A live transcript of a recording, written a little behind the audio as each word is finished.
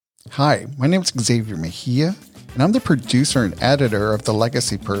Hi, my name is Xavier Mejia, and I'm the producer and editor of The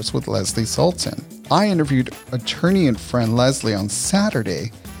Legacy Purse with Leslie Sultan. I interviewed attorney and friend Leslie on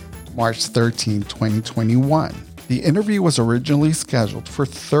Saturday, March 13, 2021. The interview was originally scheduled for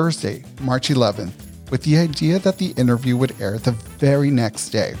Thursday, March 11th, with the idea that the interview would air the very next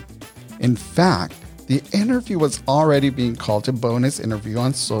day. In fact, the interview was already being called a bonus interview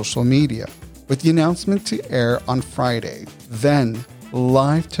on social media, with the announcement to air on Friday. Then,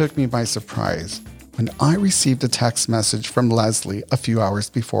 life took me by surprise when I received a text message from Leslie a few hours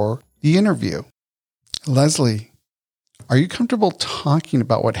before the interview. Leslie, are you comfortable talking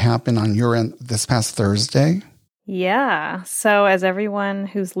about what happened on your end this past Thursday? Yeah. So as everyone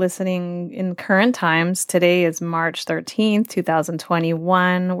who's listening in current times, today is March 13th,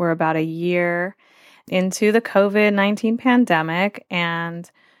 2021. We're about a year into the COVID-19 pandemic, and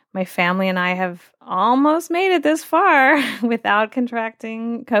my family and I have almost made it this far without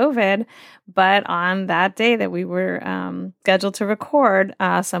contracting COVID. But on that day that we were scheduled to record,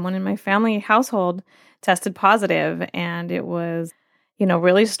 someone in my family household tested positive, and it was,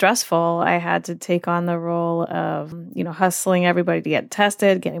 really stressful. I had to take on the role of, hustling everybody to get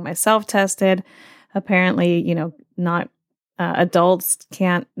tested, getting myself tested. Apparently, not adults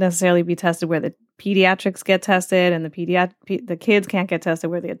can't necessarily be tested where the pediatrics get tested, and the kids can't get tested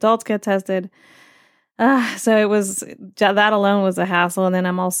where the adults get tested. So it was, that alone was a hassle. And then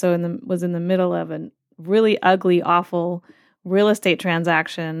I'm also was in the middle of a really ugly, awful real estate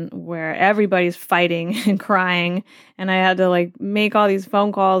transaction where everybody's fighting and crying. And I had to make all these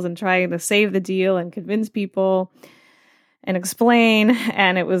phone calls and try to save the deal and convince people and explain.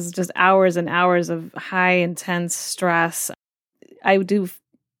 And it was just hours and hours of high, intense stress. I do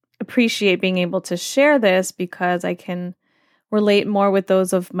appreciate being able to share this because I can relate more with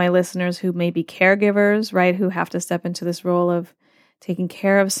those of my listeners who may be caregivers, right? Who have to step into this role of taking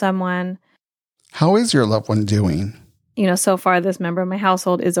care of someone. How is your loved one doing? So far this member of my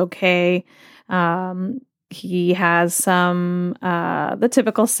household is okay. He has some, the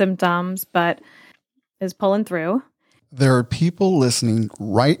typical symptoms, but is pulling through. There are people listening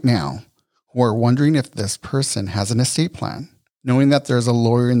right now who are wondering if this person has an estate plan, knowing that there's a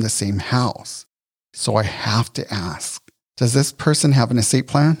lawyer in the same house. So I have to ask, does this person have an estate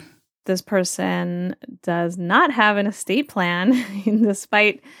plan? This person does not have an estate plan,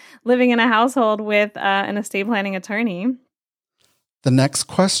 despite living in a household with an estate planning attorney. The next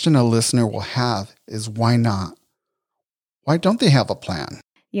question a listener will have is why not? Why don't they have a plan?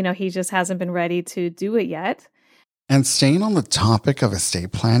 He just hasn't been ready to do it yet. And staying on the topic of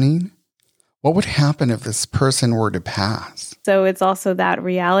estate planning, what would happen if this person were to pass? So it's also that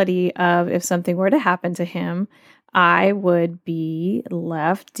reality of if something were to happen to him, I would be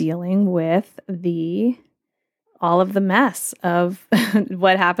left dealing with all of the mess of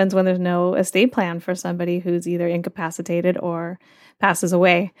what happens when there's no estate plan for somebody who's either incapacitated or passes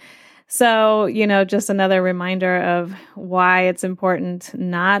away. So, just another reminder of why it's important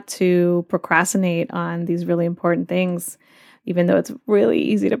not to procrastinate on these really important things, even though it's really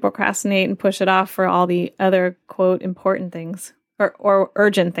easy to procrastinate and push it off for all the other, quote, important things or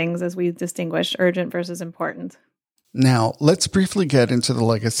urgent things, as we distinguish urgent versus important. Now, let's briefly get into the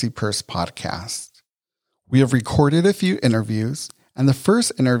Legacy Purse podcast. We have recorded a few interviews, and the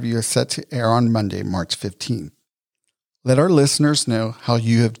first interview is set to air on Monday, March 15th. Let our listeners know how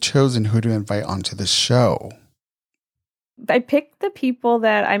you have chosen who to invite onto the show. I picked the people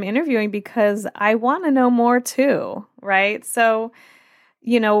that I'm interviewing because I want to know more too, right? So,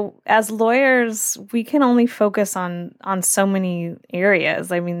 as lawyers, we can only focus on so many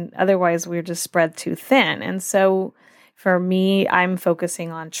areas. I mean, otherwise we're just spread too thin. And so for me, I'm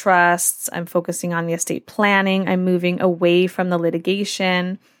focusing on trusts. I'm focusing on the estate planning. I'm moving away from the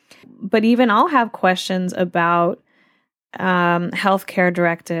litigation. But even I'll have questions about healthcare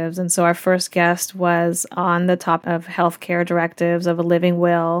directives. And so our first guest was on the top of healthcare directives of a living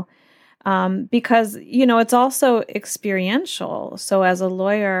will, because, it's also experiential. So as a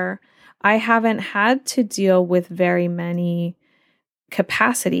lawyer, I haven't had to deal with very many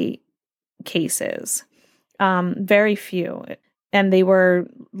capacity cases, very few, and they were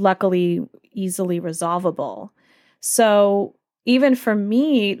luckily easily resolvable. So even for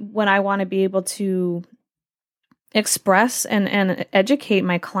me, when I want to be able to express and educate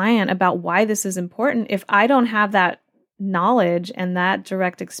my client about why this is important, if I don't have that knowledge and that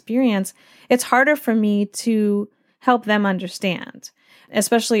direct experience, it's harder for me to help them understand.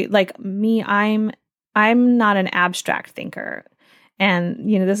 Especially like me, I'm not an abstract thinker. And,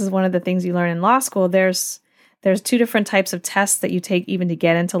 this is one of the things you learn in law school. There's two different types of tests that you take even to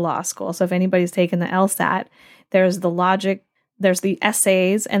get into law school. So if anybody's taken the LSAT, there's the logic there's the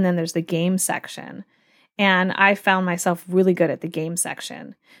essays, and then there's the game section. And I found myself really good at the game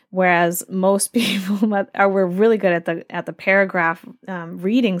section, whereas most people were really good at the paragraph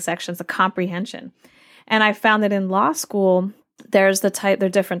reading sections, the comprehension. And I found that in law school, there are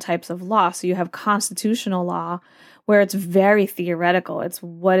different types of law. So you have constitutional law, where it's very theoretical. It's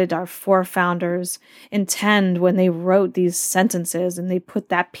what did our forefounders intend when they wrote these sentences, and they put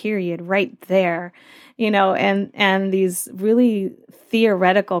that period right there, and these really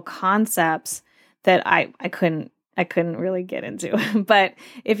theoretical concepts that I couldn't really get into. But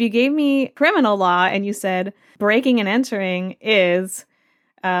if you gave me criminal law and you said breaking and entering is,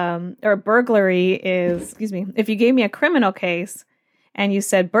 or burglary is, if you gave me a criminal case and you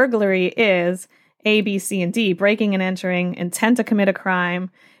said burglary is A, B, C, and D, breaking and entering, intent to commit a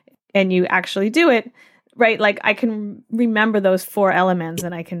crime, and you actually do it, right? Like I can remember those 4 elements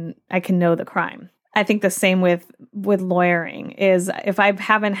and I can know the crime. I think the same with lawyering is if I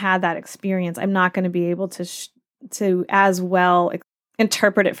haven't had that experience, I'm not going to be able to as well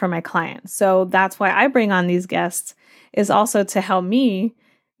interpret it for my clients. So that's why I bring on these guests, is also to help me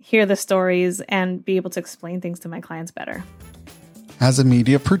hear the stories and be able to explain things to my clients better. As a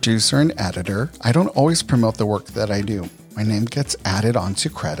media producer and editor, I don't always promote the work that I do. My name gets added onto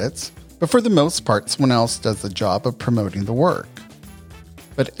credits, but for the most part, someone else does the job of promoting the work.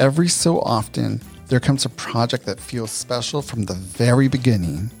 But every so often, there comes a project that feels special from the very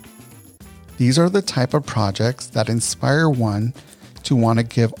beginning. These are the type of projects that inspire one to want to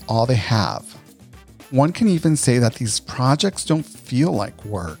give all they have. One can even say that these projects don't feel like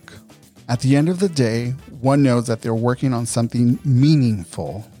work. At the end of the day, one knows that they're working on something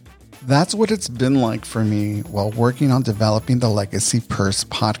meaningful. That's what it's been like for me while working on developing the Legacy Purse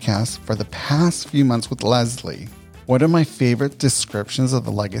podcast for the past few months with Leslie. One of my favorite descriptions of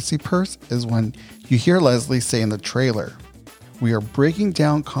the Legacy Purse is when you hear Leslie say in the trailer, "We are breaking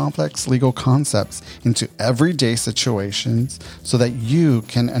down complex legal concepts into everyday situations so that you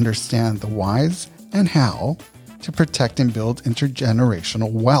can understand the whys and how to protect and build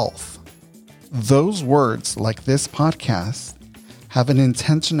intergenerational wealth." Those words, like this podcast, have an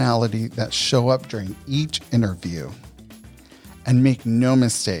intentionality that show up during each interview. And make no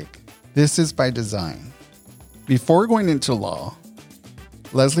mistake, this is by design. Before going into law,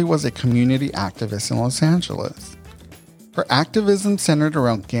 Leslie was a community activist in Los Angeles. Her activism centered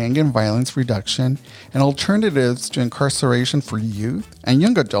around gang and violence reduction and alternatives to incarceration for youth and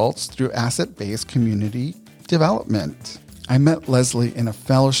young adults through asset-based community development. I met Leslie in a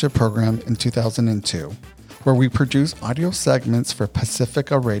fellowship program in 2002, where we produced audio segments for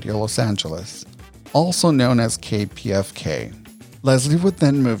Pacifica Radio Los Angeles, also known as KPFK. Leslie would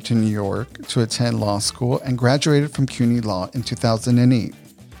then move to New York to attend law school and graduated from CUNY Law in 2008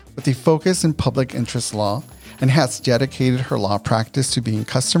 with a focus in public interest law, and has dedicated her law practice to being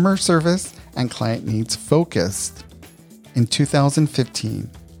customer service and client needs focused. In 2015,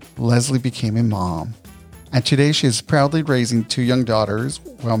 Leslie became a mom, and today she is proudly raising 2 young daughters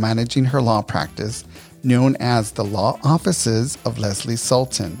while managing her law practice known as the Law Offices of Leslie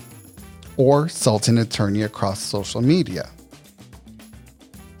Sultan, or Sultan Attorney across social media.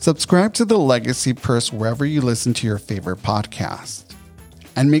 Subscribe to the Legacy Purse wherever you listen to your favorite podcast.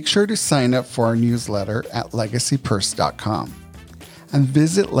 And make sure to sign up for our newsletter at legacypurse.com. And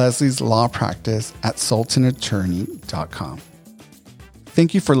visit Leslie's law practice at sultanattorney.com.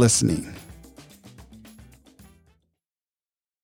 Thank you for listening.